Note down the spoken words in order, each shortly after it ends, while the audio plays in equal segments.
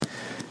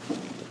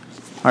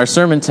Our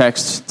sermon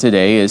text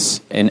today is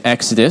in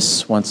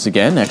Exodus, once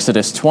again,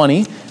 Exodus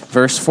 20,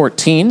 verse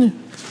 14,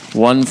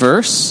 one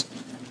verse,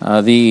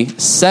 the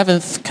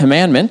seventh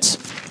commandment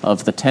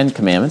of the 10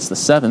 commandments, the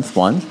seventh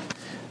one,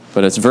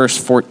 but it's verse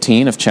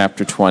 14 of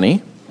chapter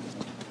 20.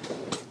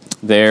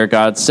 There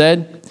God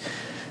said,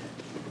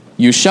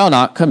 "You shall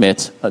not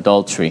commit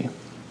adultery."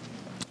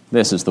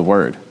 This is the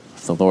word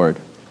of the Lord.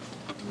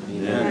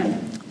 Amen.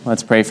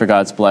 Let's pray for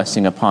God's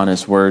blessing upon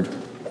His word.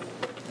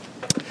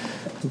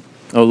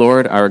 O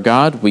Lord, our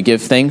God, we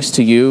give thanks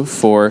to you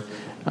for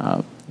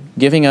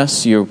giving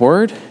us your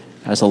word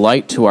as a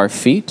light to our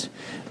feet,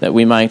 that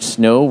we might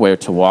know where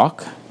to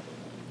walk.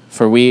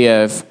 For we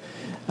have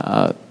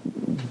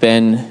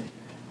been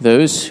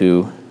those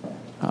who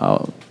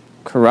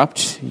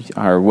corrupt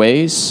our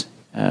ways,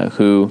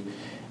 who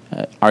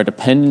are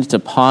dependent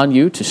upon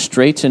you to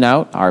straighten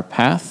out our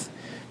path.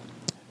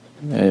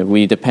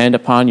 We depend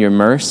upon your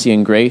mercy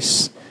and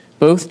grace,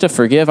 both to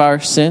forgive our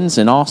sins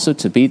and also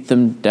to beat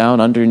them down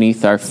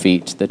underneath our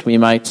feet, that we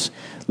might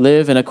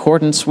live in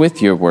accordance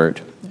with your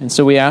word. And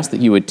so we ask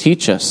that you would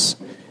teach us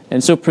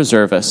and so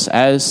preserve us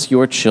as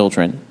your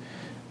children,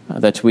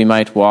 that we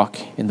might walk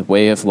in the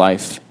way of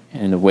life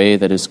and in a way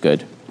that is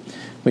good.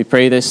 We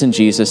pray this in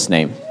Jesus'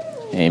 name.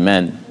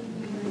 Amen.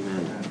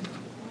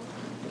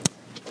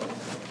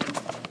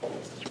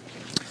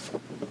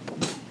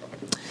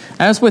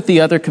 As with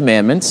the other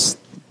commandments,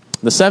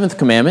 the seventh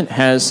commandment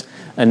has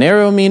a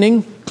narrow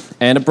meaning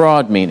and a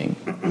broad meaning.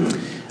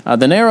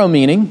 The narrow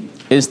meaning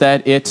is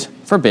that it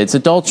forbids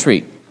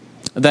adultery.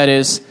 That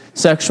is,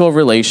 sexual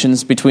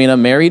relations between a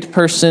married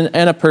person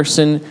and a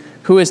person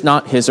who is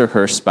not his or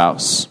her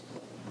spouse.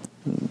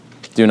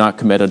 Do not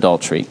commit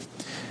adultery.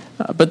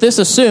 But this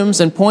assumes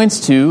and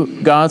points to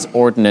God's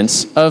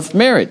ordinance of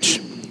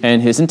marriage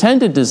and his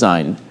intended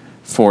design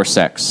for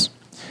sex.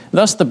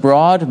 Thus, the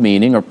broad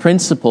meaning or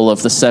principle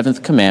of the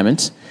seventh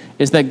commandment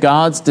is that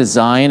God's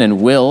design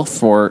and will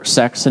for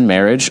sex and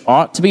marriage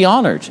ought to be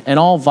honored, and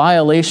all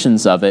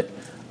violations of it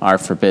are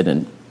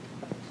forbidden.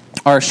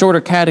 Our shorter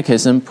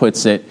catechism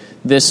puts it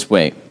this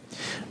way: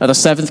 the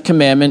seventh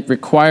commandment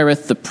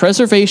requireth the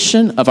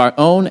preservation of our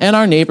own and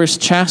our neighbor's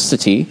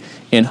chastity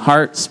in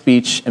heart,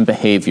 speech, and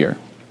behavior.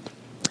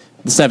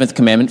 The seventh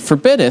commandment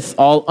forbiddeth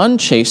all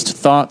unchaste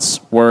thoughts,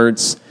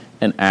 words,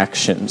 and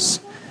actions.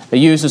 It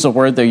uses a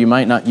word that you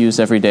might not use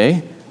every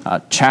day,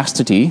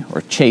 chastity or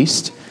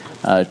chaste,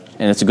 and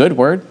it's a good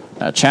word.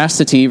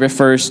 Chastity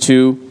refers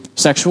to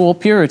sexual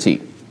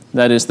purity.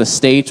 That is the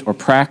state or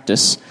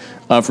practice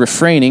of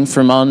refraining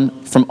from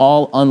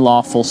all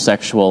unlawful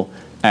sexual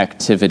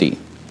activity.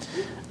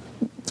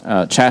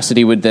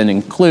 Chastity would then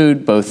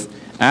include both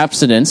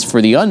abstinence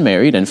for the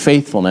unmarried and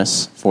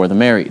faithfulness for the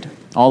married.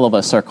 All of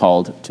us are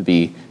called to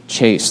be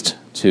chaste,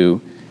 to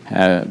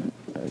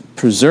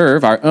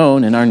preserve our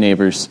own and our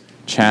neighbor's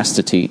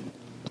chastity.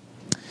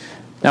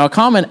 Now, a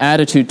common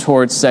attitude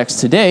towards sex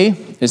today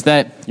is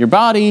that your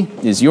body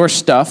is your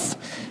stuff,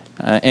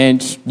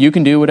 and you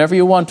can do whatever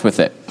you want with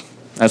it,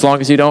 as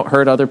long as you don't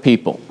hurt other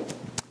people.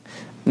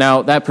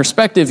 Now, that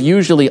perspective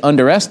usually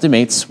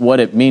underestimates what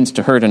it means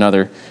to hurt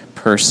another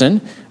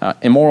person.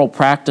 Immoral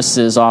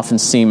practices often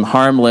seem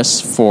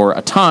harmless for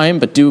a time,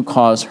 but do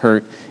cause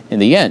hurt in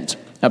the end.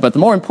 But the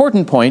more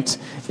important point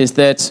is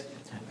that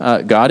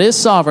God is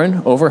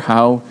sovereign over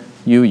how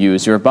you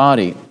use your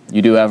body.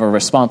 You do have a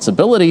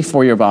responsibility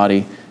for your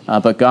body,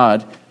 but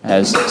God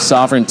has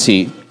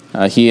sovereignty.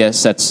 He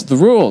sets the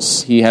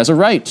rules. He has a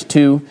right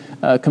to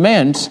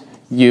command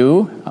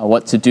you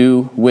what to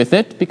do with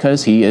it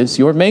because he is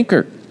your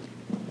maker.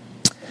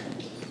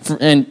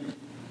 And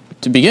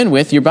to begin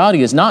with, your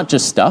body is not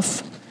just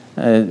stuff.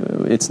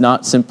 It's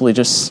not simply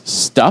just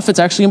stuff. It's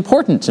actually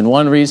important. And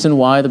one reason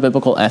why the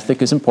biblical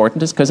ethic is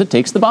important is because it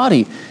takes the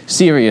body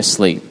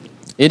seriously.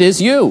 It is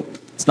you.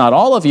 It's not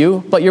all of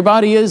you, but your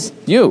body is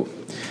you.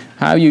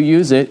 How you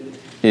use it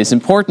is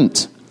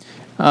important.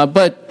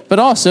 But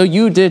also,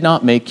 you did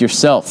not make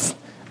yourself.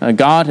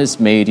 God has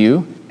made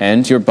you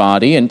and your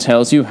body and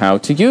tells you how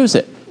to use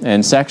it.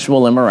 And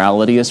sexual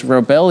immorality is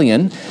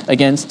rebellion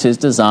against his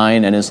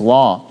design and his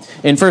law.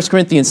 In 1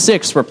 Corinthians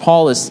 6, where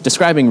Paul is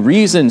describing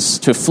reasons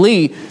to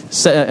flee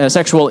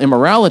sexual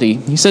immorality,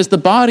 he says the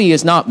body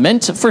is not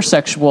meant for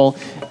sexual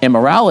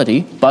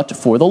immorality, but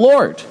for the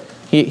Lord.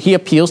 He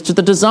appeals to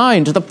the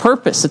design, to the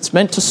purpose. It's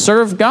meant to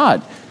serve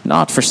God,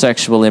 not for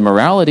sexual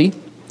immorality.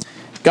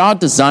 God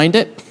designed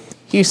it.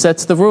 He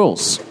sets the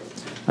rules.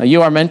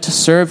 You are meant to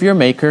serve your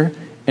Maker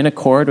in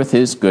accord with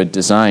his good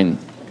design.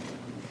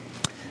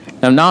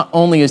 Now, not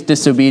only is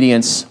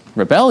disobedience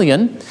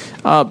rebellion,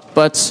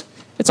 but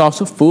it's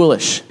also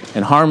foolish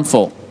and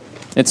harmful.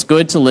 It's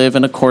good to live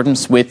in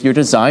accordance with your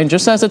design,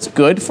 just as it's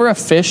good for a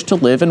fish to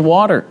live in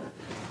water,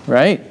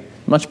 right?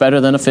 Much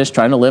better than a fish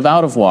trying to live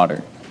out of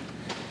water.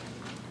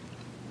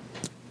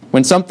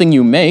 When something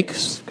you make,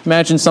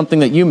 imagine something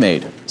that you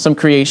made, some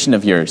creation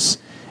of yours.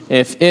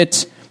 If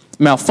it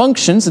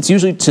malfunctions, it's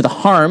usually to the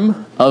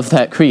harm of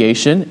that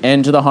creation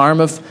and to the harm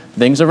of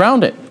things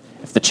around it.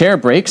 If the chair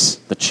breaks,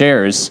 the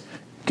chair is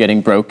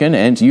getting broken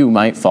and you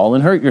might fall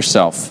and hurt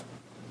yourself.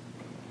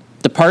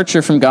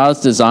 Departure from God's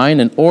design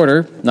and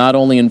order not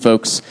only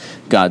invokes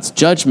God's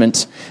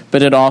judgment,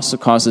 but it also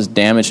causes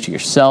damage to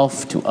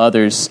yourself, to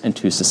others, and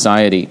to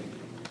society.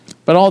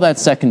 But all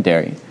that's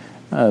secondary.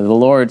 The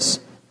Lord's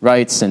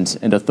rights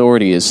and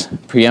authority is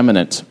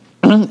preeminent.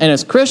 And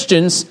as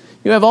Christians,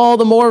 you have all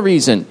the more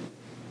reason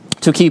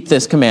to keep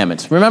this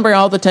commandment. Remember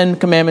how the 10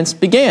 Commandments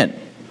began.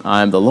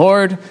 I'm the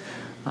Lord,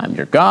 I'm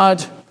your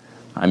God,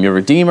 I'm your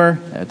Redeemer,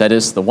 that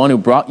is, the one who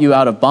brought you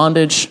out of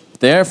bondage.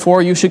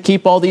 Therefore, you should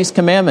keep all these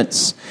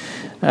commandments.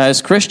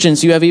 As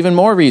Christians, you have even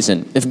more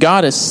reason. If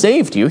God has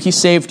saved you, he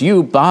saved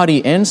you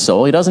body and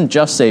soul. He doesn't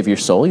just save your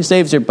soul, he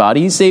saves your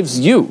body, he saves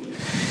you.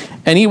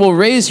 And he will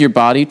raise your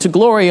body to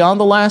glory on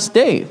the last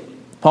day.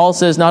 Paul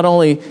says not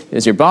only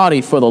is your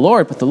body for the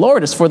Lord, but the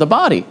Lord is for the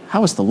body.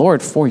 How is the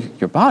Lord for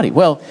your body?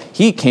 Well,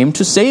 he came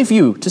to save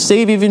you, to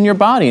save even your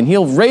body, and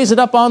he'll raise it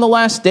up on the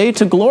last day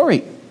to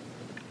glory.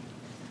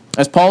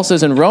 As Paul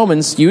says in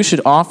Romans, you should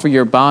offer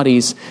your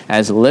bodies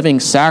as living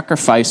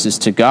sacrifices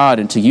to God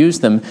and to use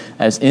them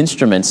as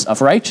instruments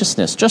of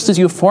righteousness, just as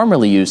you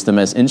formerly used them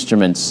as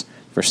instruments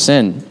for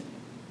sin.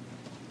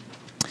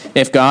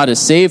 If God has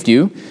saved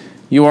you,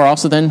 you are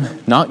also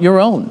then not your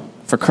own,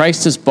 for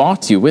Christ has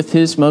bought you with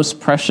his most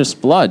precious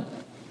blood.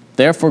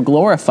 Therefore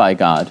glorify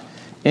God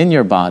in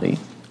your body.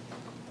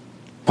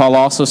 Paul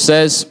also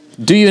says,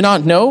 do you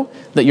not know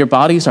that your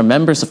bodies are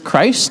members of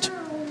Christ?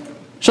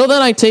 Shall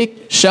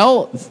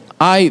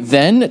I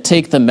then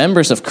take the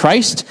members of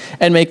Christ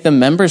and make them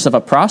members of a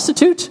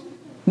prostitute?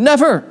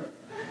 Never.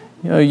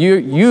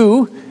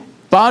 You,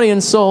 body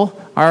and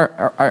soul,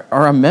 are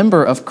a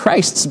member of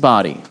Christ's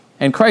body.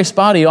 And Christ's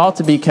body ought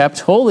to be kept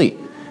holy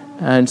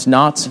and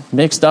not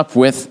mixed up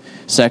with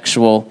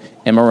sexual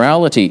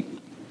immorality.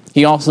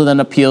 He also then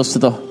appeals to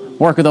the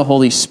work of the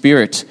Holy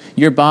Spirit.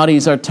 Your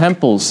bodies are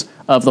temples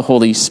of the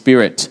Holy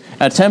Spirit.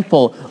 A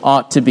temple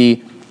ought to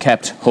be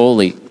kept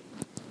holy.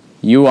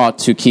 You ought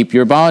to keep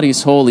your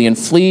bodies holy and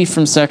flee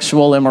from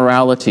sexual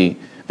immorality,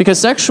 because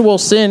sexual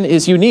sin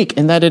is unique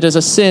in that it is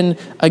a sin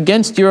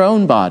against your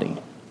own body,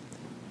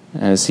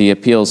 as he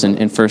appeals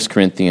in 1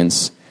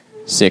 Corinthians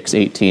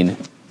 6:18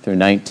 through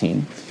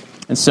 19.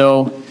 And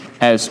so,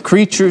 as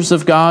creatures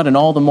of God, and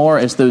all the more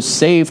as those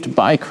saved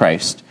by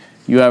Christ,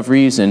 you have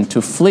reason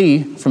to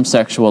flee from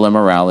sexual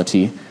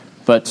immorality,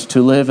 but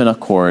to live in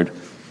accord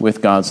with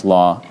God's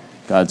law,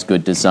 God's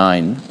good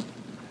design.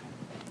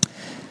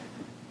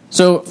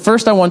 So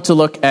first I want to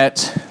look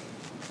at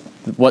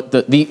what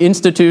the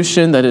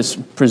institution that is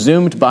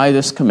presumed by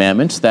this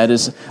commandment, that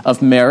is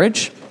of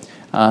marriage,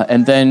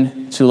 and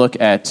then to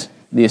look at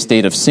the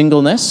estate of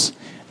singleness,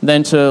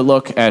 then to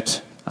look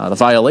at the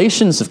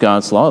violations of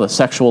God's law, the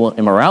sexual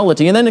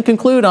immorality, and then to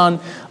conclude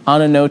on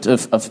a note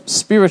of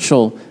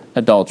spiritual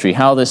adultery,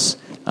 how this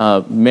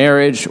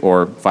marriage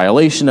or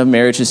violation of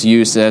marriage is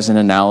used as an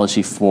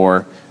analogy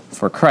for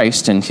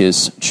Christ and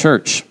his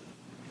church.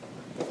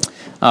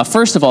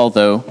 First of all,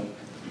 though,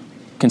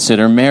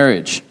 consider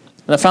marriage.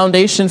 The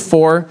foundation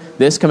for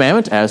this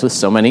commandment, as with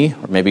so many,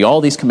 or maybe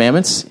all these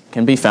commandments,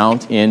 can be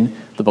found in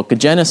the book of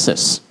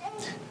Genesis.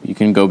 You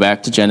can go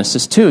back to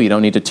Genesis 2. You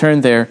don't need to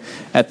turn there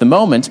at the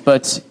moment,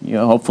 but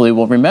hopefully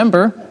we'll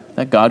remember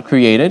that God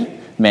created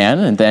man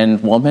and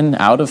then woman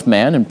out of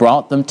man and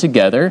brought them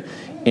together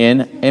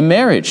in a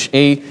marriage,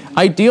 a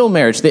ideal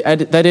marriage,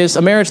 that is,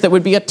 a marriage that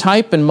would be a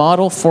type and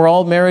model for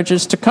all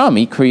marriages to come.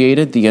 He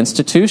created the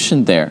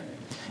institution there.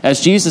 As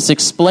Jesus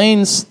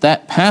explains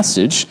that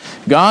passage,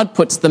 God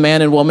puts the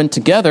man and woman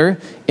together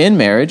in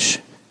marriage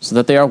so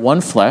that they are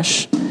one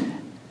flesh,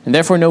 and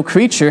therefore no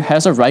creature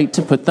has a right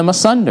to put them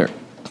asunder.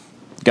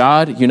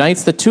 God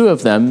unites the two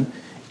of them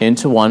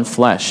into one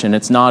flesh, and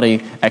it's not a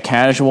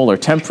casual or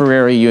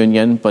temporary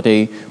union, but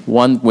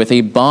one with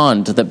a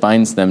bond that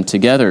binds them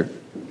together.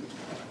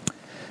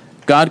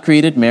 God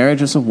created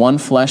marriage as a one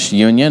flesh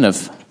union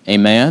of a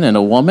man and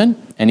a woman,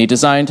 and he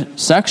designed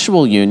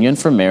sexual union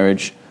for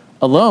marriage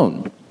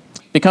alone.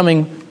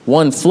 Becoming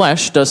one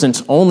flesh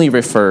doesn't only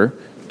refer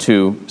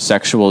to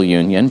sexual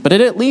union, but it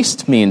at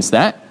least means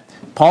that.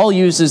 Paul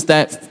uses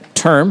that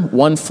term,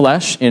 one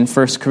flesh, in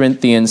 1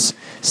 Corinthians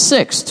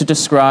 6 to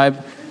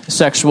describe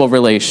sexual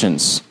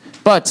relations.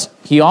 But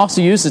he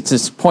also uses it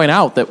to point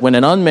out that when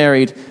an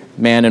unmarried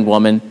man and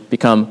woman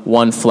become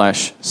one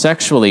flesh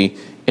sexually,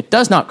 it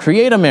does not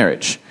create a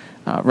marriage.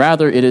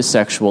 Rather, it is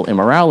sexual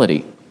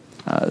immorality.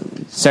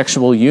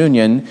 Sexual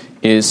union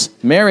is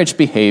marriage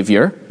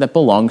behavior that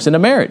belongs in a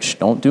marriage.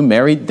 Don't do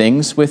married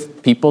things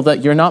with people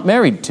that you're not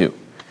married to.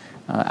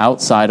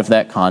 Outside of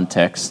that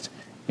context,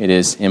 it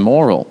is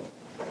immoral.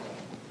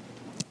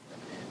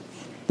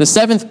 The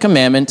Seventh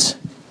Commandment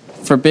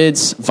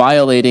forbids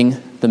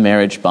violating the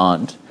marriage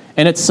bond,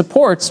 and it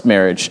supports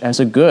marriage as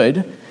a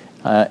good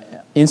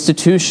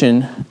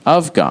institution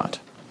of God.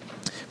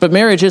 But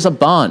marriage is a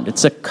bond.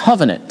 It's a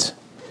covenant.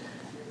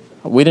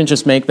 We didn't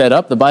just make that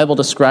up. The Bible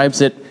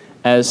describes it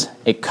as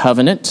a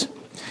covenant.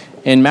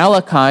 In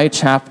Malachi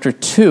chapter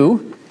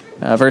 2,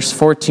 verse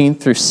 14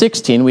 through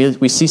 16,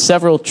 we see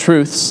several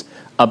truths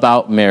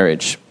about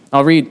marriage.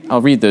 I'll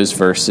read those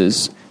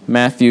verses.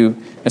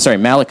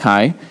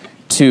 Malachi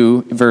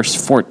 2, verse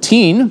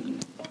 14,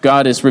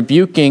 God is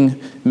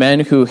rebuking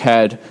men who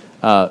had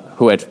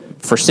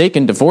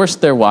forsaken,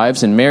 divorced their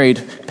wives and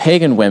married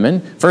pagan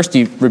women. First,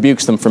 he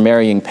rebukes them for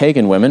marrying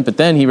pagan women, but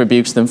then he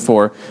rebukes them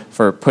for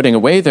putting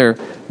away their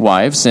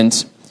wives.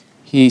 And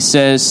he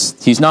says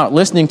he's not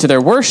listening to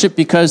their worship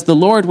because the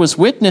Lord was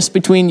witness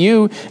between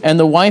you and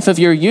the wife of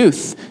your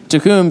youth, to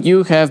whom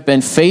you have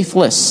been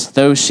faithless,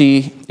 though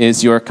she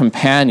is your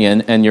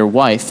companion and your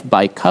wife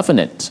by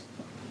covenant.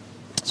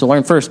 So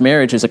learn first,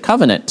 marriage is a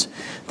covenant.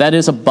 That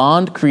is a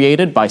bond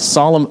created by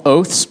solemn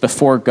oaths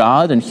before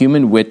God and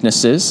human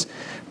witnesses,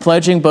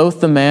 pledging both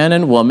the man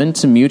and woman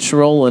to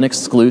mutual and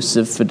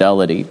exclusive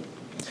fidelity.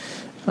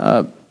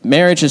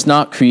 Marriage is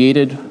not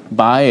created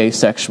by a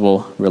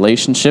sexual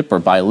relationship or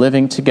by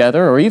living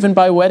together or even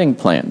by wedding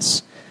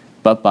plans,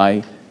 but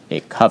by a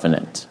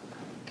covenant.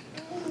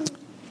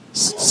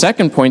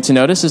 Second point to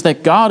notice is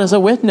that God is a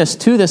witness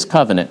to this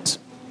covenant.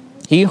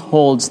 He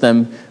holds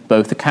them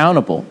both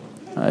accountable.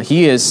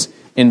 He is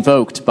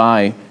invoked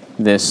by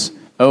this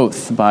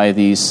oath, by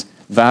these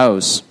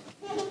vows.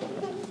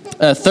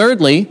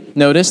 Thirdly,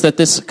 notice that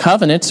this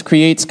covenant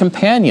creates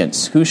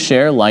companions who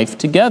share life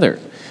together.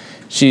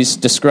 She's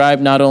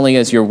described not only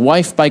as your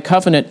wife by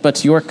covenant,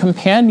 but your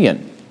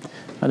companion.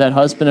 That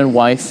husband and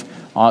wife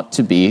ought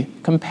to be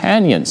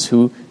companions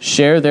who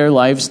share their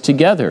lives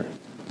together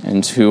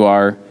and who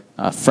are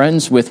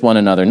friends with one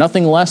another.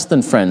 Nothing less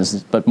than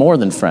friends, but more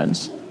than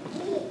friends.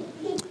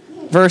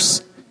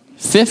 Verse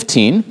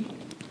 15,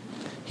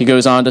 he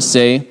goes on to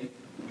say,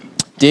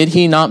 "Did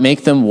he not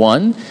make them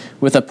one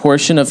with a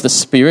portion of the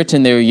Spirit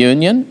in their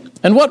union?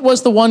 And what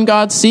was the one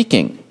God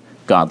seeking?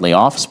 Godly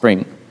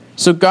offspring.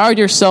 So guard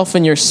yourself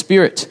in your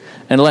spirit,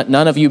 and let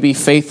none of you be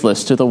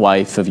faithless to the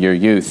wife of your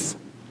youth."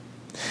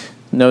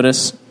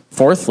 Notice,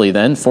 fourth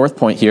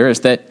point here is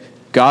that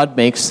God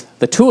makes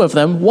the two of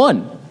them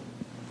one,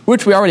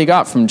 which we already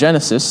got from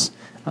Genesis,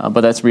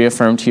 but that's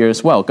reaffirmed here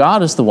as well.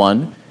 God is the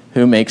one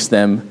who makes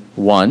them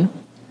one.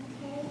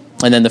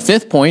 And then the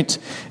fifth point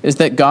is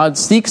that God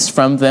seeks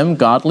from them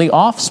godly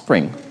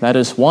offspring. That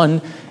is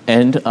one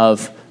end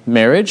of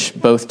marriage,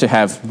 both to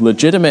have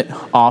legitimate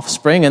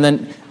offspring and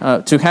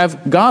then to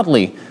have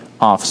godly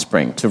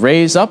offspring, to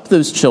raise up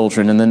those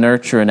children in the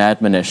nurture and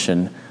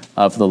admonition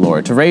of the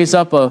Lord, to raise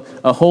up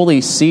a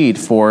holy seed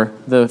for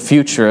the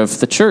future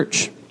of the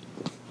church.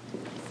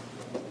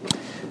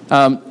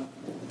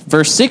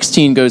 Verse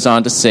 16 goes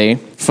on to say,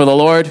 For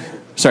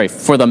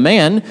the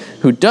man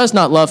who does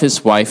not love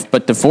his wife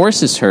but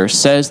divorces her,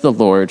 says the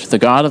Lord, the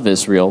God of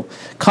Israel,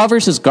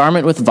 covers his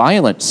garment with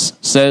violence,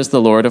 says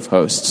the Lord of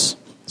hosts.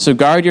 So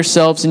guard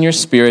yourselves in your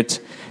spirit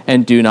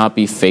and do not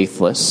be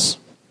faithless.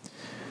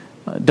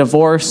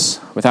 Divorce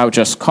without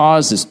just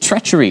cause is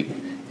treachery,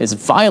 is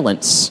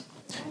violence.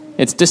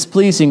 It's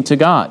displeasing to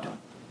God.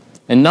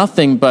 And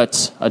nothing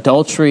but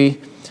adultery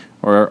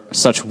or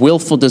such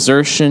willful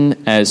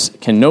desertion as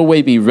can no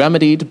way be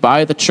remedied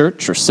by the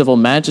church or civil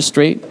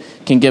magistrate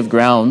can give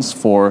grounds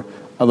for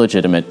a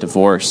legitimate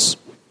divorce.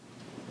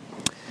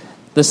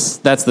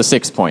 That's the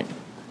sixth point.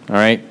 All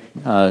right?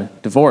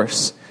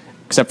 Divorce,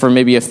 except for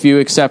maybe a few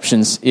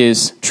exceptions,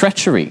 is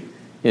treachery,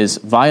 is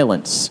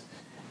violence.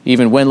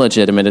 Even when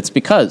legitimate, it's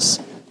because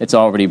it's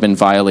already been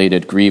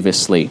violated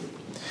grievously.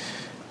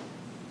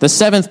 The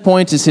seventh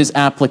point is his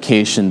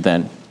application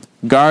then.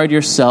 Guard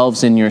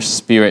yourselves in your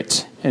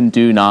spirit and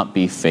do not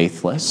be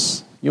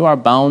faithless. You are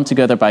bound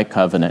together by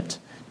covenant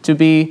to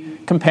be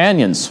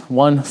companions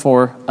one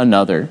for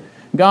another.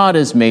 God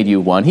has made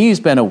you one. He's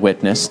been a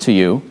witness to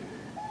you.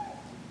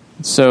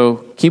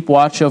 So keep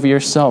watch over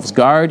yourselves.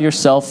 Guard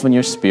yourself in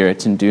your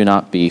spirit and do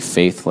not be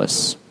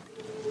faithless.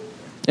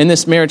 In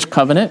this marriage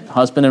covenant,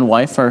 husband and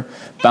wife are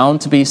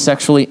bound to be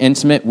sexually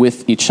intimate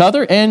with each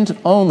other and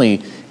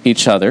only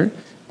each other,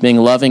 being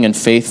loving and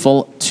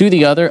faithful to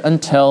the other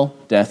until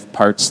death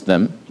parts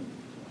them.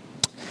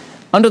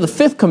 Under the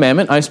fifth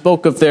commandment, I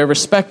spoke of their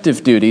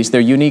respective duties, their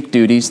unique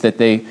duties that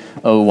they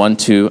owe one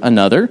to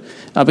another.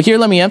 But here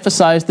let me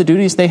emphasize the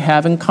duties they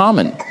have in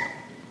common.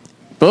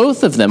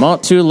 Both of them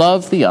ought to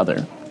love the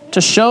other,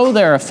 to show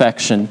their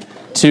affection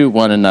to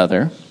one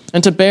another,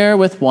 and to bear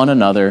with one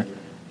another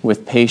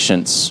with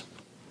patience.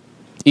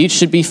 Each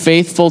should be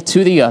faithful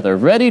to the other,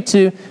 ready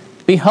to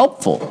be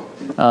helpful,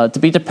 to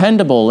be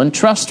dependable and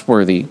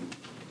trustworthy.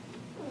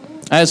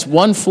 As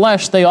one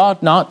flesh, they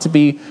ought not to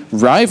be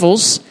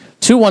rivals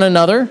to one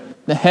another.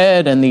 The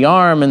head and the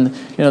arm and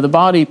the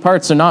body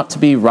parts are not to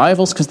be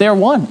rivals because they are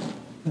one.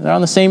 They're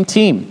on the same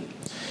team.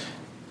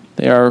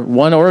 They are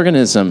one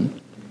organism.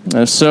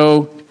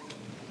 So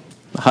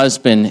the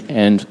husband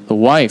and the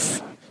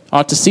wife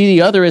ought to see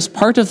the other as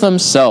part of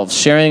themselves,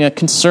 sharing a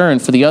concern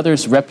for the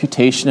other's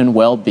reputation and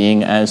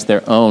well-being as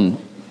their own.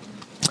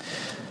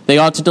 They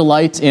ought to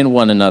delight in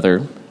one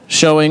another,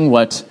 showing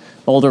what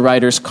older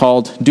writers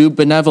called due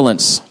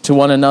benevolence to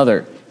one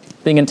another,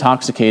 being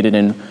intoxicated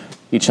in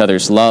each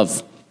other's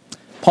love.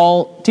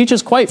 Paul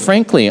teaches quite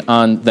frankly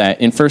on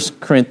that in 1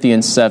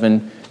 Corinthians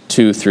 7,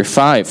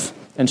 2-5,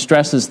 and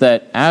stresses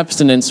that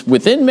abstinence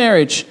within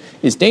marriage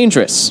is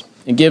dangerous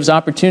and gives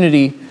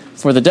opportunity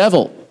for the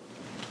devil.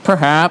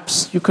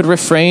 Perhaps you could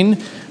refrain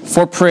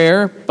for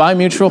prayer by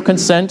mutual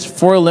consent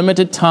for a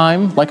limited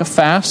time, like a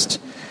fast.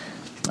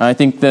 I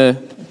think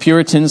the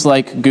Puritans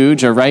like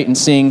Googe are right in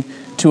seeing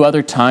two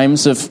other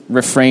times of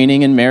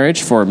refraining in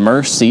marriage: for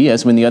mercy,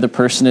 as when the other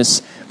person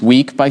is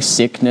weak by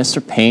sickness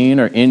or pain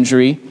or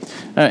injury,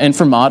 and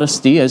for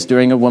modesty, as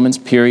during a woman's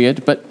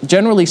period. But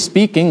generally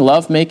speaking,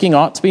 lovemaking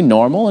ought to be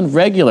normal and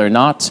regular,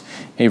 not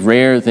a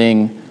rare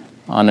thing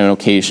on an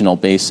occasional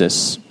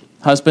basis.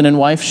 Husband and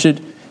wife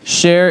should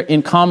share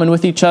in common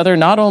with each other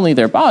not only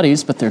their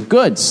bodies, but their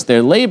goods,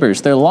 their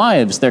labors, their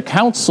lives, their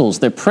counsels,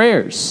 their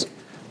prayers.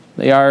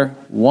 They are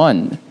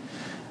one.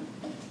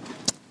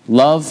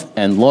 Love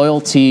and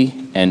loyalty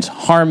and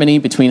harmony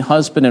between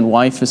husband and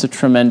wife is a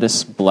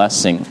tremendous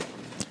blessing.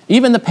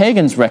 Even the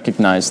pagans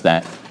recognize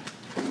that.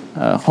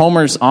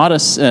 Homer's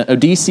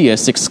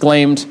Odysseus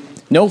exclaimed,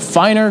 "No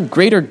finer,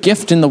 greater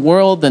gift in the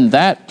world than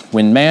that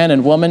when man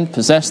and woman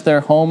possess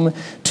their home,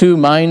 two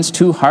minds,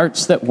 two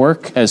hearts that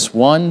work as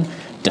one,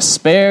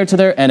 despair to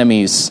their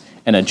enemies,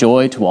 and a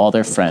joy to all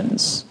their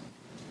friends."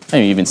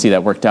 And you even see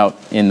that worked out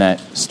in that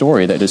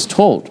story that is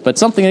told. But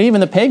something that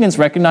even the pagans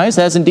recognize,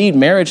 as indeed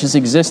marriage has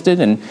existed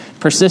and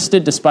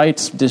persisted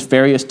despite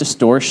various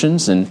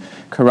distortions and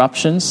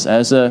corruptions,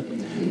 as a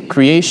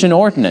creation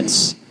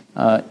ordinance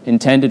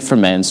intended for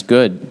man's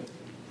good.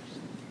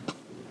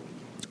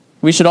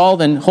 We should all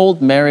then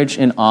hold marriage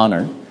in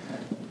honor.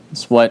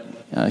 That's what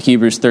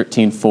Hebrews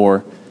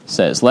 13:4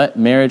 says. Let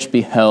marriage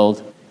be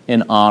held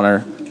in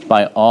honor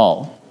by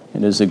all.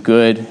 It is a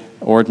good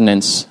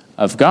ordinance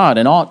of God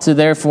and ought to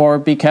therefore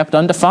be kept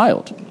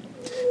undefiled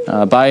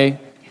by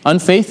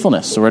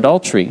unfaithfulness or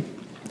adultery.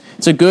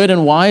 It's a good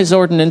and wise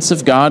ordinance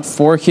of God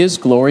for His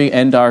glory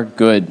and our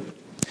good.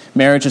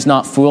 Marriage is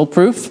not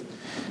foolproof.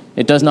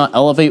 It does not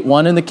elevate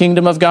one in the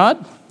kingdom of God,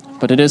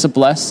 but it is a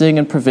blessing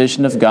and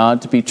provision of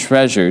God to be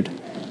treasured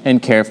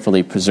and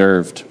carefully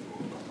preserved.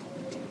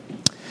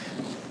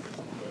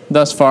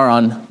 Thus far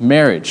on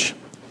marriage.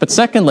 But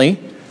secondly,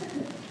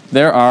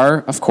 there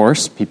are, of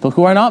course, people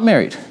who are not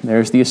married.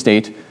 There's the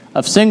estate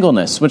of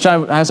singleness, which,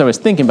 as I was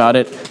thinking about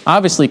it,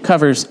 obviously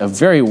covers a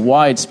very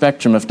wide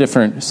spectrum of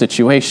different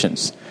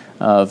situations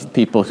of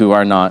people who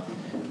are not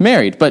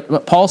married.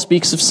 But Paul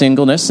speaks of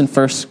singleness in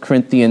 1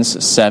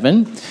 Corinthians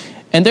 7,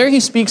 and there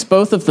he speaks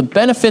both of the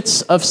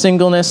benefits of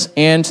singleness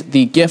and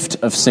the gift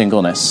of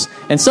singleness.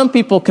 And some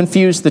people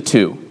confuse the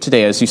two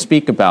today as you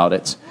speak about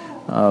it.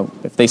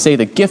 If they say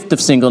the gift of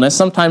singleness,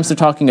 sometimes they're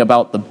talking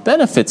about the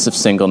benefits of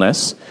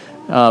singleness,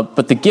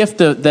 but the gift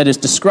that is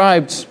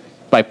described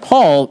by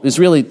Paul is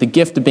really the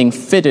gift of being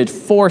fitted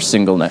for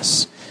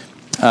singleness.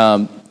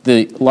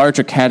 The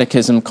larger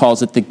catechism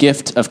calls it the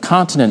gift of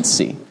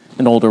continency,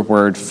 an older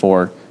word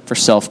for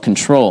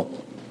self-control.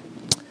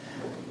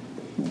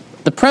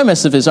 The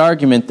premise of his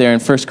argument there in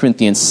 1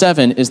 Corinthians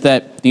 7 is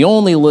that the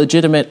only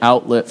legitimate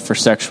outlet for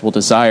sexual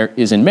desire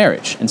is in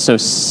marriage. And so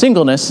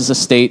singleness is a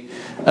state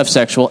of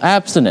sexual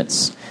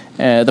abstinence.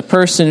 The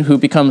person who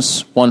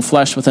becomes one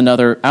flesh with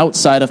another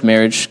outside of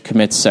marriage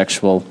commits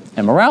sexual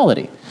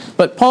immorality.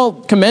 But Paul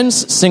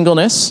commends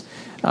singleness,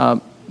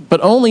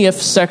 but only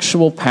if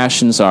sexual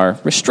passions are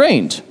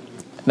restrained.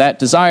 That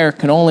desire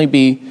can only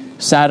be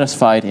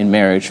satisfied in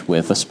marriage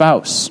with a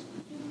spouse.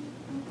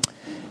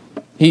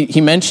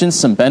 He mentions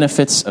some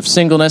benefits of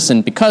singleness,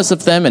 and because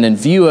of them, and in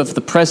view of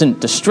the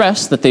present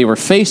distress that they were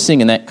facing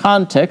in that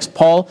context,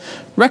 Paul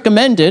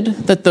recommended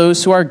that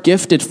those who are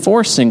gifted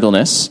for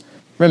singleness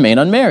remain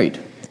unmarried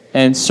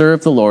and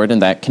serve the Lord in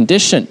that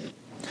condition.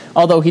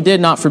 Although he did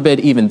not forbid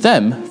even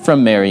them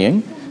from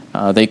marrying,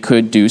 they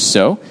could do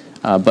so,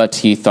 but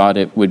he thought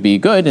it would be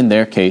good in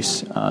their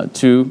case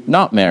to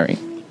not marry.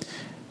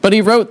 But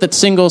he wrote that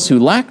singles who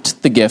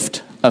lacked the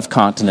gift of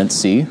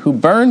continency, who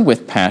burn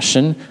with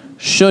passion,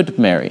 should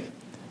marry.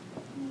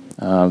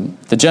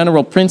 The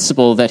general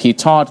principle that he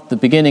taught at the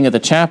beginning of the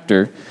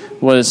chapter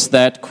was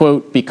that,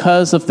 quote,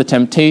 because of the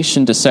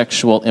temptation to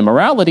sexual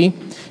immorality,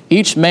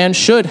 each man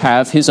should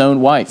have his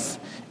own wife,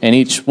 and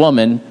each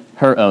woman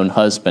her own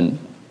husband.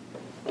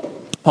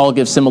 Paul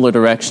gives similar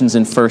directions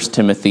in 1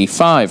 Timothy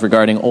 5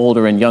 regarding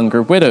older and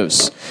younger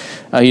widows.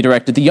 He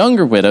directed the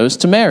younger widows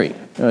to marry,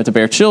 to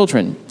bear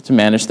children, to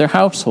manage their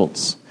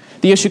households.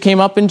 The issue came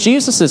up in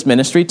Jesus'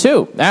 ministry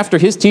too. After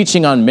his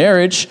teaching on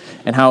marriage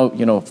and how,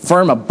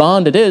 firm a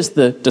bond it is,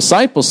 the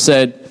disciples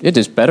said, it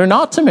is better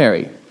not to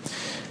marry.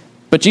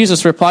 But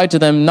Jesus replied to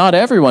them, not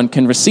everyone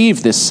can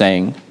receive this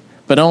saying,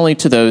 but only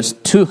to those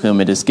to whom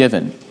it is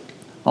given.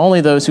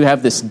 Only those who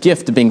have this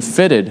gift of being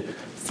fitted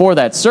for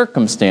that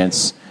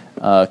circumstance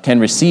can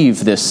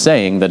receive this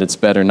saying that it's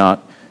better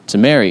not to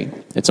marry.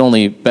 It's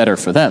only better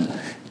for them.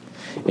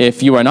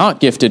 If you are not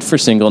gifted for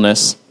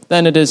singleness,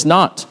 then it is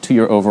not to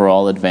your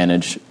overall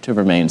advantage to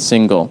remain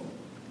single.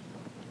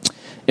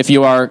 If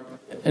you are,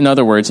 in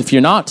other words, if you're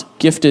not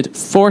gifted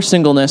for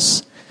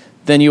singleness,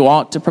 then you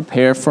ought to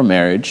prepare for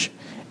marriage,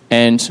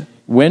 and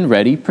when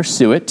ready,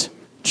 pursue it,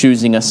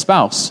 choosing a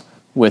spouse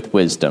with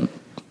wisdom.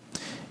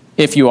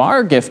 If you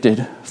are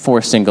gifted for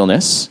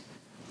singleness,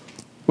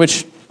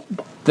 which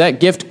that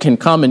gift can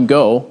come and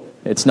go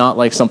It's not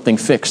like something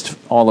fixed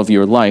all of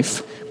your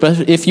life.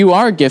 But if you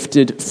are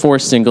gifted for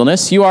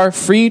singleness, you are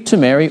free to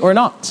marry or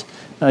not,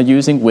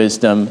 using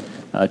wisdom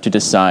to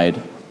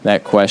decide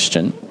that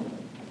question.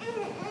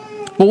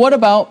 But what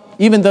about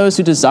even those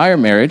who desire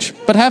marriage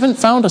but haven't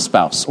found a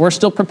spouse or are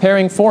still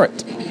preparing for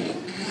it?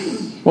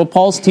 Well,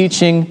 Paul's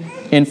teaching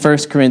in 1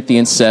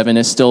 Corinthians 7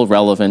 is still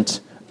relevant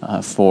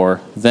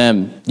for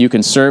them. You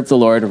can serve the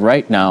Lord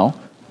right now,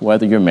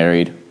 whether you're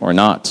married or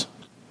not.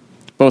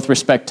 Both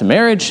respect to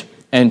marriage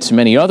and to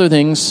many other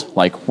things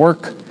like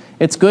work,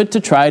 it's good to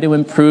try to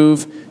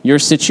improve your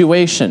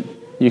situation.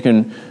 You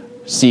can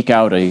seek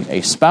out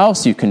a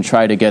spouse, you can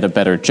try to get a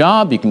better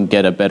job, you can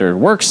get a better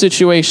work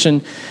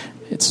situation.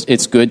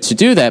 It's good to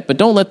do that, but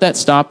don't let that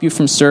stop you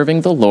from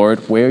serving the Lord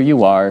where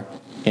you are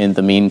in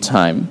the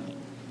meantime.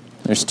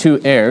 There's two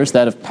errors,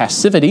 that of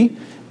passivity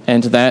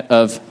and that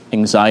of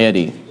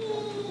anxiety.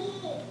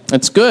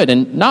 It's good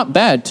and not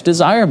bad to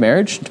desire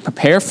marriage, to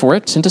prepare for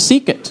it, and to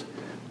seek it.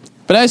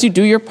 But as you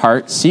do your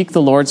part, seek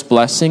the Lord's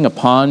blessing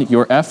upon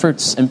your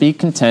efforts and be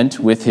content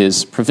with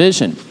His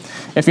provision.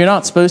 If you're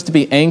not supposed to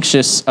be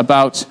anxious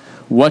about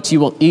what you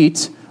will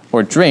eat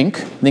or drink,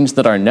 things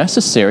that are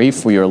necessary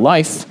for your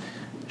life,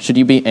 should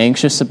you be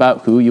anxious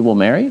about who you will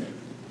marry?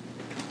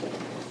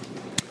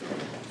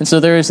 And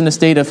so there is an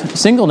estate of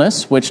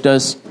singleness, which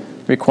does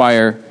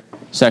require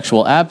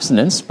sexual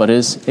abstinence, but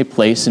is a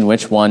place in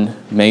which one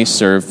may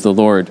serve the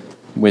Lord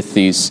with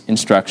these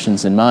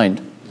instructions in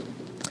mind.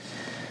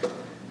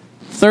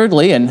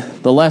 Thirdly, and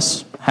the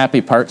less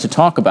happy part to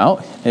talk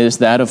about, is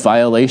that of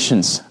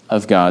violations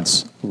of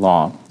God's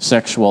law,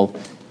 sexual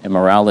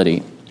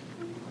immorality.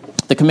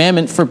 The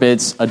commandment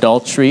forbids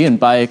adultery and,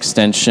 by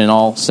extension,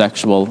 all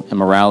sexual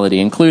immorality,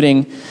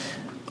 including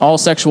all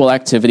sexual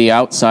activity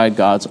outside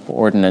God's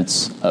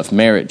ordinance of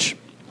marriage.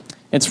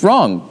 It's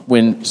wrong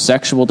when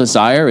sexual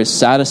desire is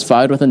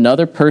satisfied with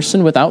another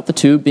person without the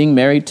two being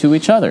married to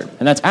each other.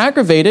 And that's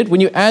aggravated when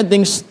you add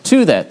things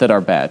to that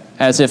are bad,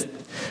 as if,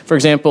 for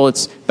example,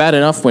 it's bad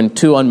enough when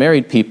two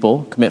unmarried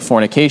people commit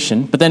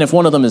fornication, but then if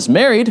one of them is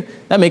married,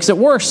 that makes it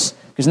worse,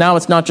 because now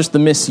it's not just the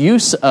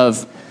misuse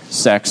of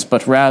sex,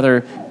 but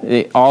rather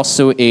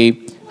also a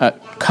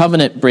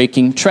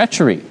covenant-breaking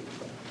treachery.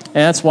 And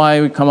that's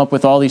why we come up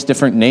with all these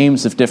different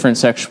names of different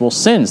sexual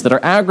sins that are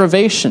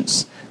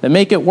aggravations, that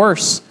make it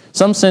worse.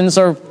 Some sins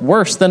are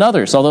worse than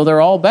others, although they're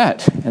all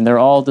bad, and they're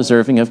all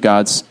deserving of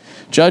God's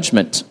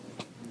judgment.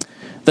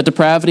 The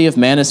depravity of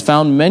man has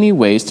found many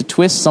ways to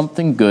twist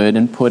something good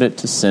and put it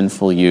to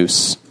sinful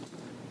use.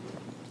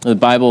 The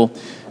Bible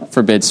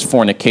forbids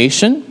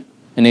fornication,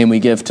 a name we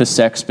give to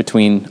sex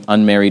between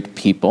unmarried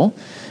people,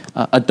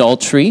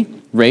 adultery,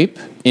 rape,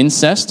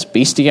 incest,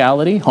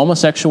 bestiality,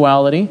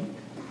 homosexuality.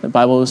 The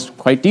Bible is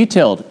quite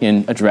detailed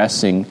in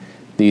addressing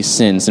these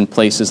sins in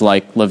places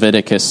like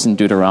Leviticus and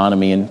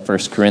Deuteronomy and 1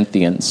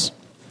 Corinthians.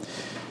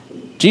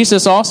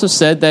 Jesus also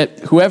said that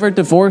whoever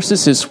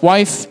divorces his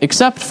wife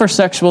except for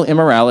sexual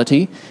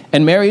immorality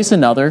and marries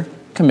another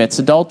commits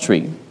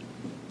adultery.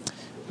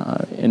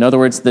 In other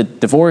words, the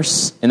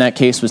divorce in that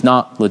case was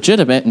not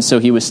legitimate, and so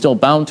he was still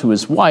bound to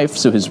his wife,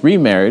 so his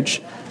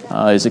remarriage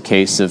is a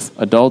case of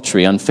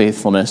adultery,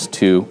 unfaithfulness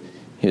to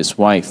his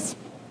wife.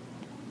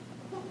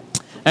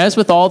 As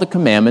with all the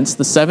commandments,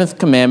 the seventh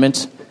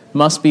commandment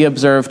must be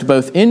observed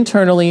both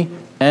internally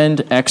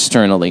and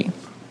externally.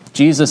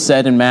 Jesus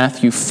said in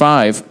Matthew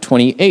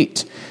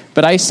 5:28,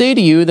 "But I say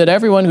to you that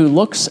everyone who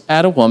looks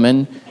at a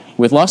woman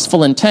with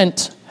lustful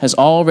intent has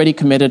already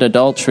committed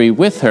adultery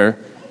with her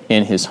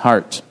in his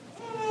heart."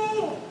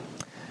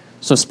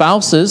 So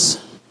spouses,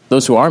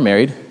 those who are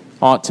married,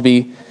 ought to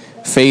be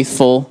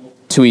faithful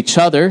to each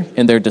other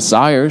in their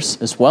desires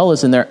as well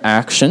as in their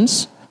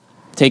actions,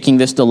 taking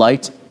this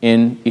delight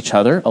in each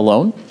other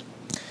alone.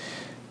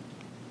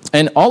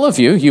 And all of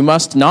you, you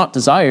must not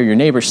desire your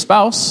neighbor's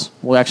spouse.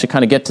 We'll actually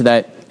kind of get to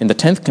that in the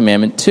 10th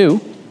commandment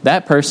too.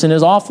 That person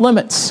is off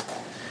limits.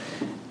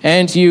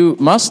 And you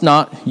must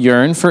not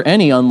yearn for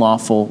any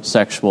unlawful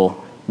sexual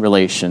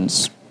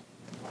relations.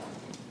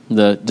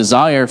 The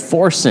desire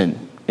for sin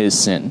is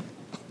sin.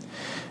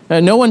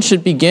 No one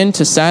should begin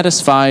to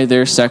satisfy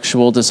their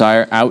sexual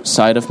desire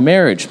outside of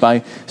marriage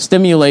by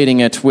stimulating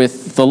it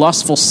with the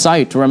lustful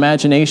sight or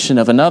imagination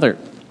of another.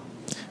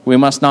 We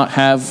must not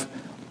have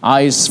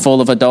eyes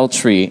full of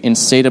adultery,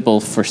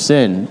 insatiable for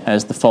sin,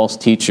 as the false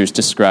teachers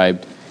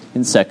described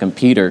in 2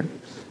 Peter.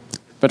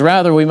 But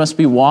rather, we must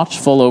be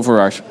watchful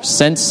over our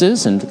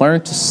senses and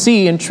learn to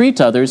see and treat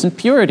others in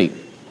purity.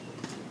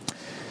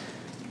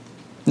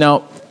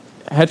 Now,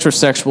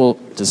 heterosexual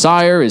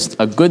desire is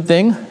a good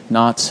thing,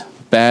 not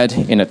bad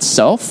in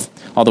itself,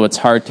 although it's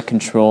hard to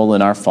control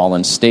in our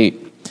fallen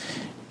state.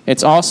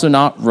 It's also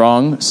not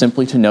wrong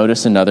simply to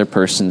notice another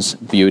person's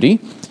beauty.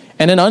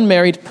 And an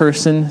unmarried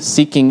person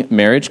seeking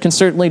marriage can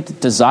certainly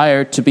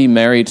desire to be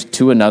married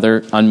to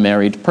another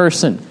unmarried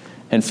person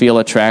and feel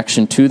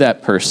attraction to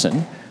that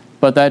person.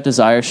 But that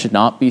desire should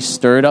not be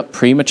stirred up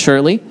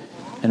prematurely,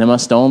 and it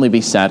must only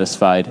be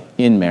satisfied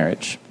in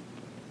marriage.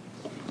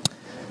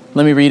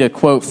 Let me read a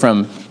quote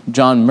from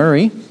John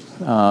Murray,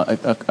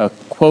 a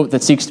quote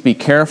that seeks to be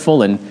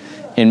careful in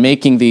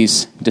making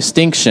these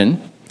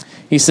distinction.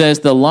 He says,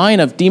 "The line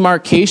of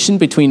demarcation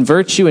between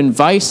virtue and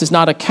vice is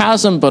not a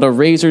chasm, but a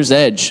razor's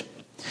edge.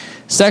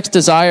 Sex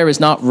desire is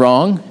not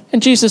wrong,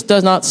 and Jesus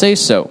does not say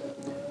so.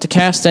 To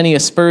cast any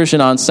aspersion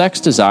on sex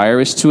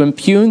desire is to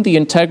impugn the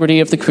integrity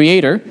of the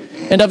Creator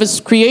and of His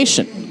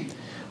creation.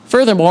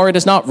 Furthermore, it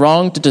is not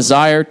wrong to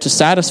desire to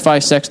satisfy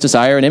sex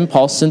desire and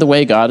impulse in the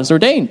way God has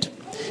ordained.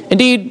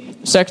 Indeed,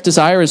 sex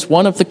desire is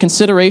one of the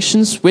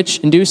considerations which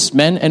induce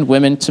men and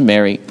women to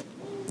marry.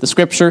 The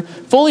Scripture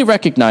fully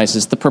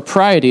recognizes the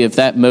propriety of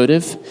that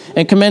motive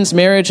and commends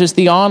marriage as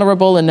the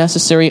honorable and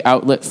necessary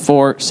outlet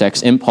for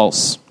sex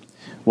impulse.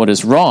 What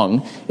is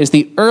wrong is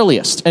the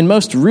earliest and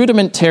most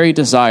rudimentary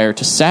desire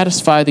to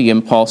satisfy the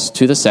impulse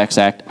to the sex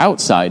act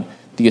outside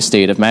the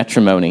estate of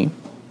matrimony.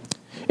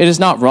 It is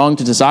not wrong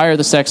to desire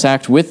the sex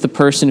act with the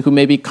person who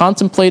may be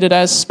contemplated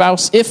as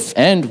spouse if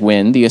and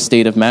when the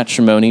estate of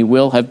matrimony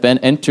will have been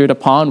entered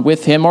upon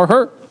with him or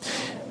her.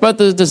 But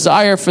the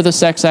desire for the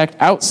sex act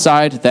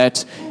outside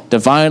that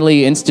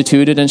divinely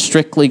instituted and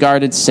strictly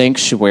guarded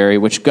sanctuary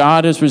which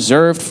God has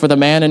reserved for the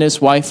man and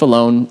his wife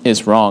alone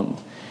is wrong.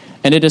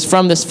 And it is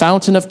from this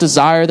fountain of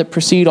desire that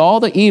proceed all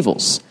the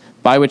evils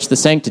by which the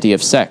sanctity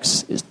of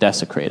sex is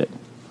desecrated."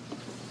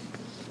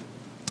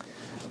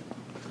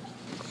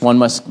 One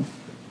must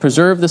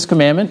preserve this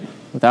commandment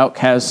without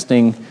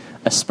casting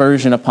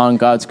aspersion upon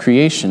God's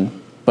creation,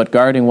 but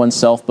guarding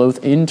oneself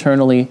both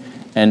internally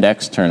and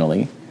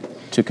externally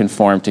to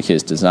conform to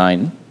His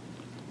design.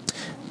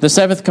 The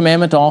seventh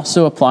commandment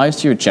also applies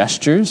to your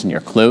gestures and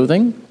your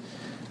clothing,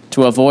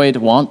 to avoid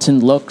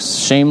wanton looks,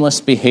 shameless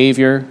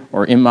behavior,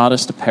 or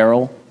immodest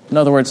apparel. In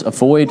other words,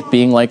 avoid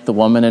being like the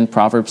woman in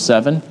Proverbs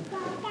 7.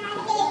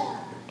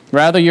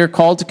 Rather, you're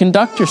called to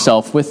conduct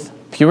yourself with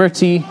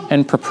purity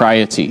and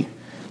propriety,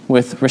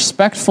 with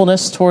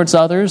respectfulness towards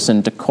others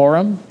and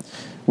decorum,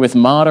 with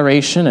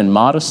moderation and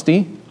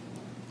modesty.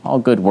 All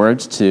good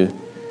words to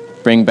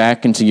bring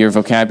back into your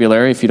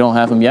vocabulary if you don't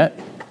have them yet.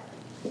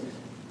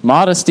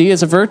 Modesty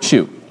is a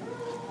virtue.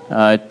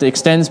 It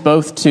extends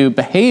both to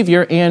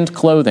behavior and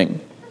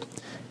clothing,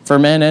 for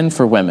men and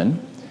for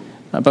women.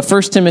 But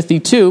 1 Timothy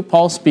 2,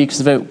 Paul speaks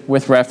of it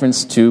with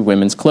reference to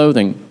women's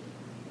clothing.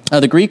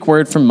 The Greek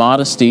word for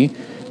modesty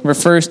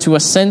refers to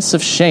a sense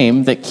of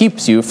shame that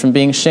keeps you from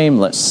being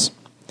shameless.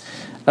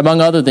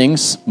 Among other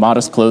things,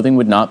 modest clothing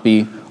would not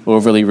be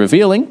overly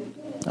revealing.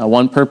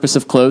 One purpose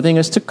of clothing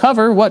is to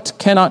cover what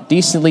cannot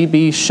decently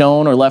be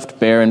shown or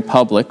left bare in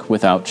public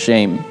without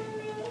shame.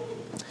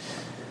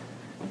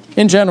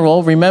 In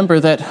general,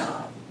 remember that,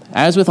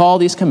 as with all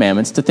these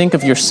commandments, to think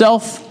of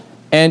yourself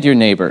and your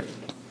neighbor,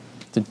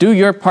 to do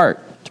your part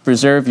to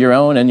preserve your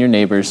own and your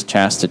neighbor's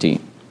chastity.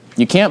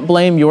 You can't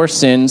blame your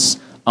sins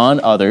on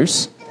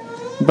others,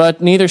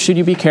 but neither should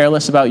you be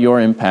careless about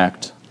your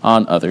impact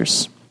on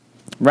others.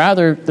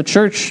 Rather, the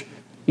church,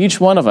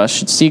 each one of us,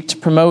 should seek to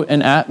promote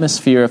an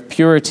atmosphere of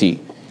purity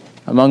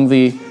among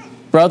the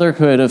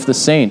brotherhood of the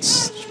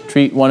saints.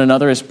 Treat one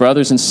another as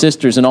brothers and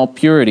sisters in all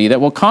purity that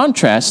will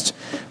contrast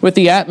with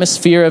the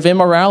atmosphere of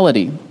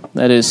immorality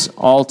that is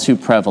all too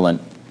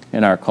prevalent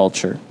in our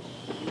culture.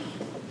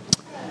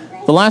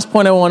 The last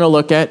point I want to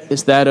look at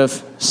is that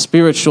of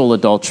spiritual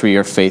adultery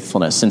or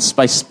faithfulness. And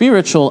by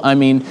spiritual, I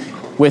mean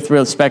with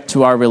respect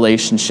to our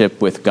relationship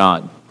with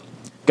God.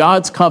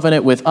 God's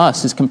covenant with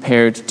us is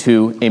compared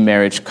to a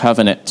marriage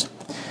covenant.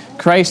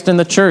 Christ and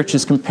the church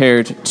is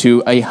compared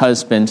to a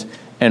husband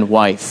and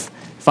wife.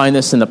 You find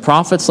this in the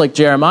prophets like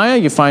Jeremiah.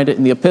 You find it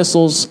in the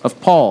epistles of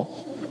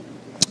Paul.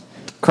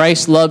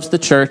 Christ loves the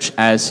church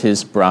as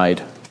his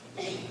bride.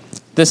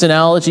 This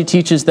analogy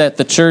teaches that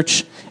the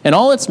church and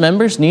all its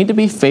members need to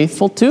be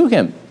faithful to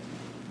him.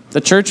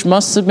 The church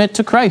must submit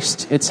to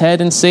Christ, its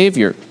head and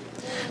Savior.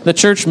 The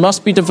church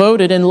must be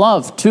devoted in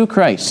love to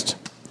Christ.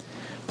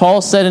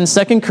 Paul said in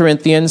 2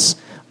 Corinthians,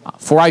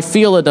 "For I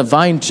feel a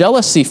divine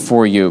jealousy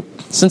for you,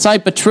 since I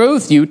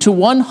betrothed you to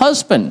one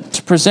husband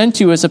to present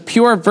you as a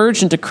pure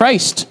virgin to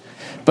Christ.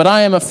 But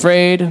I am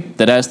afraid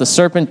that as the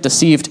serpent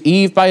deceived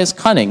Eve by his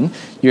cunning,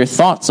 your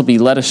thoughts will be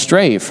led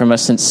astray from a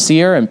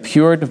sincere and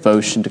pure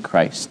devotion to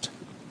Christ."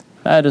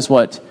 That is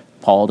what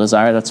Paul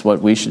desired. That's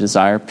what we should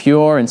desire,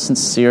 pure and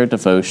sincere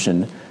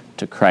devotion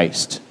to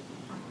Christ.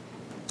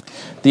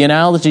 The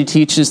analogy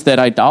teaches that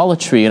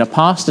idolatry and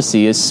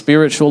apostasy is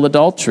spiritual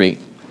adultery.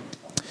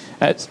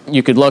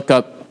 You could look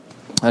up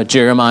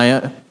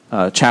Jeremiah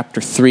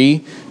chapter 3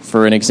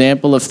 for an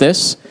example of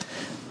this,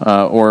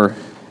 or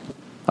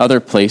other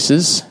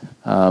places.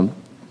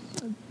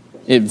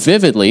 It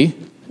vividly,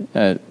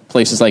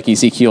 places like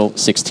Ezekiel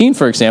 16,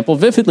 for example,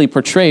 vividly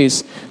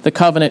portrays the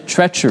covenant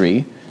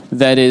treachery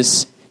that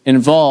is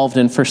involved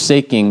in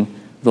forsaking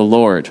the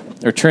Lord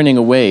or turning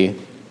away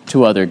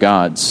to other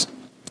gods.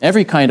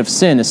 Every kind of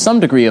sin is some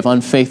degree of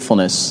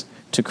unfaithfulness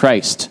to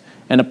Christ,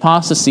 and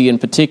apostasy in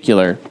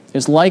particular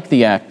is like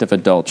the act of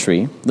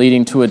adultery,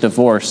 leading to a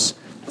divorce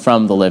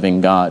from the living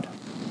God.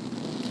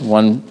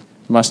 One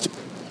must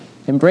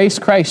embrace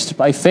Christ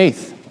by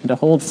faith and to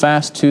hold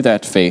fast to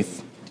that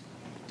faith.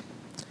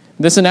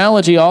 This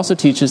analogy also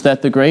teaches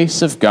that the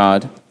grace of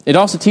God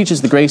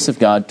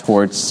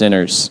towards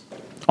sinners.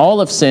 All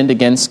have sinned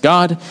against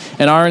God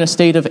and are in a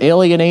state of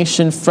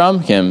alienation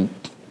from him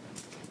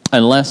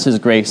unless his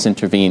grace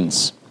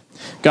intervenes.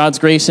 God's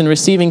grace in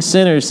receiving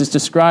sinners is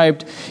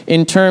described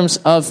in terms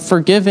of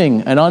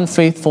forgiving an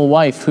unfaithful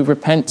wife who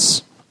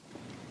repents.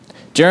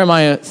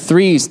 Jeremiah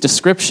 3's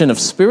description of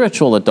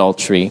spiritual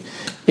adultery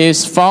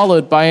is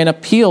followed by an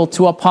appeal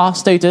to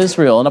apostate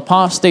Israel and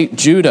apostate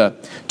Judah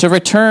to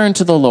return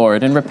to the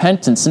Lord in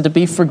repentance and to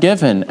be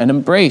forgiven and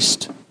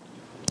embraced.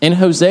 In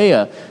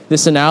Hosea,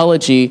 this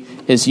analogy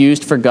is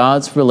used for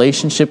God's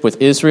relationship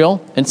with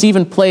Israel, and it's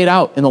even played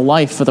out in the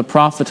life of the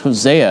prophet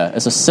Hosea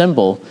as a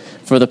symbol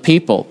for the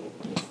people.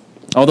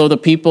 Although the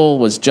people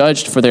was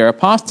judged for their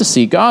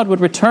apostasy, God would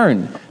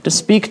return to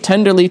speak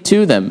tenderly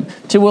to them,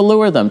 to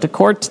allure them, to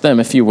court them,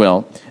 if you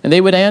will, and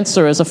they would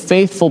answer as a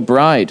faithful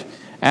bride,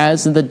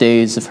 as in the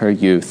days of her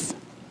youth.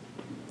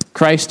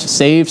 Christ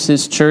saves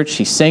his church,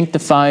 he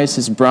sanctifies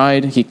his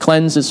bride, he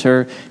cleanses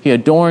her, he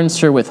adorns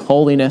her with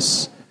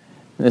holiness.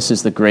 This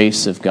is the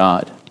grace of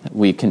God that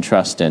we can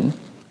trust in.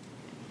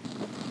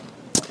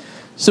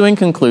 So in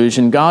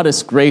conclusion, God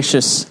is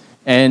gracious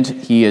and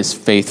he is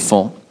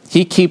faithful.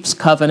 He keeps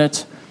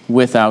covenant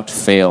without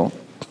fail.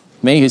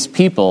 May his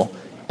people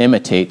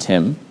imitate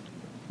him.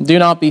 Do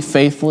not be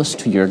faithless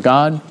to your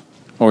God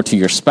or to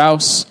your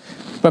spouse,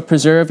 but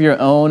preserve your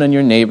own and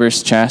your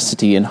neighbor's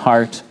chastity in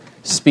heart,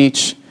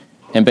 speech,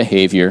 and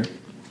behavior.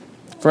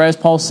 For as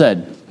Paul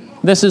said,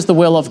 this is the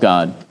will of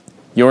God,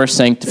 your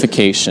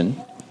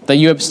sanctification, that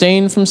you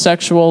abstain from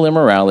sexual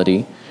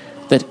immorality,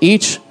 that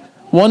each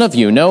one of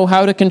you know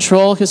how to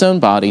control his own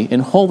body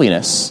in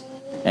holiness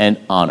and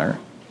honor.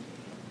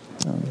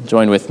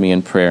 Join with me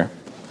in prayer.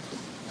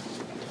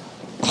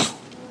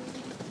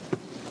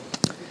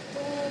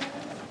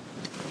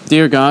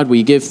 Dear God,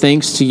 we give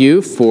thanks to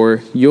you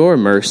for your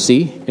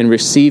mercy in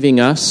receiving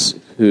us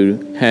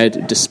who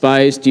had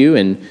despised you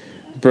and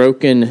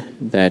broken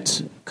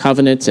that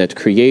covenant at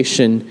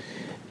creation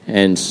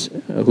and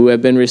who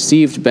have been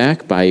received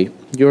back by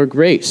your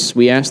grace.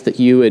 We ask that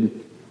you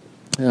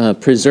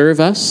would preserve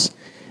us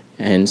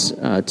and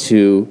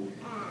to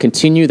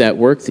continue that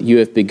work that you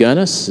have begun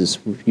us, as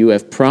you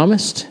have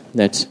promised,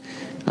 that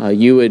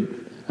you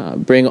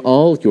would bring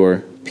all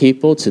your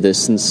people to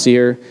this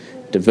sincere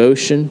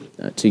devotion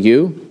to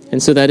you,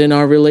 and so that in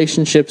our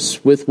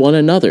relationships with one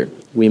another,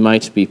 we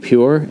might be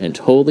pure and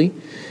holy,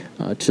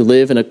 to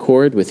live in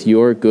accord with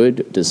your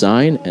good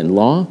design and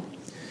law,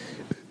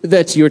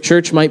 that your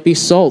church might be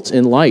salt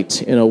and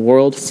light in a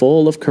world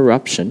full of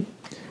corruption,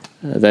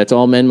 that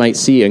all men might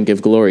see and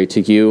give glory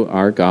to you,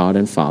 our God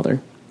and Father.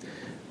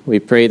 We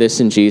pray this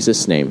in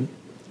Jesus' name.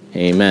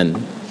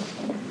 Amen.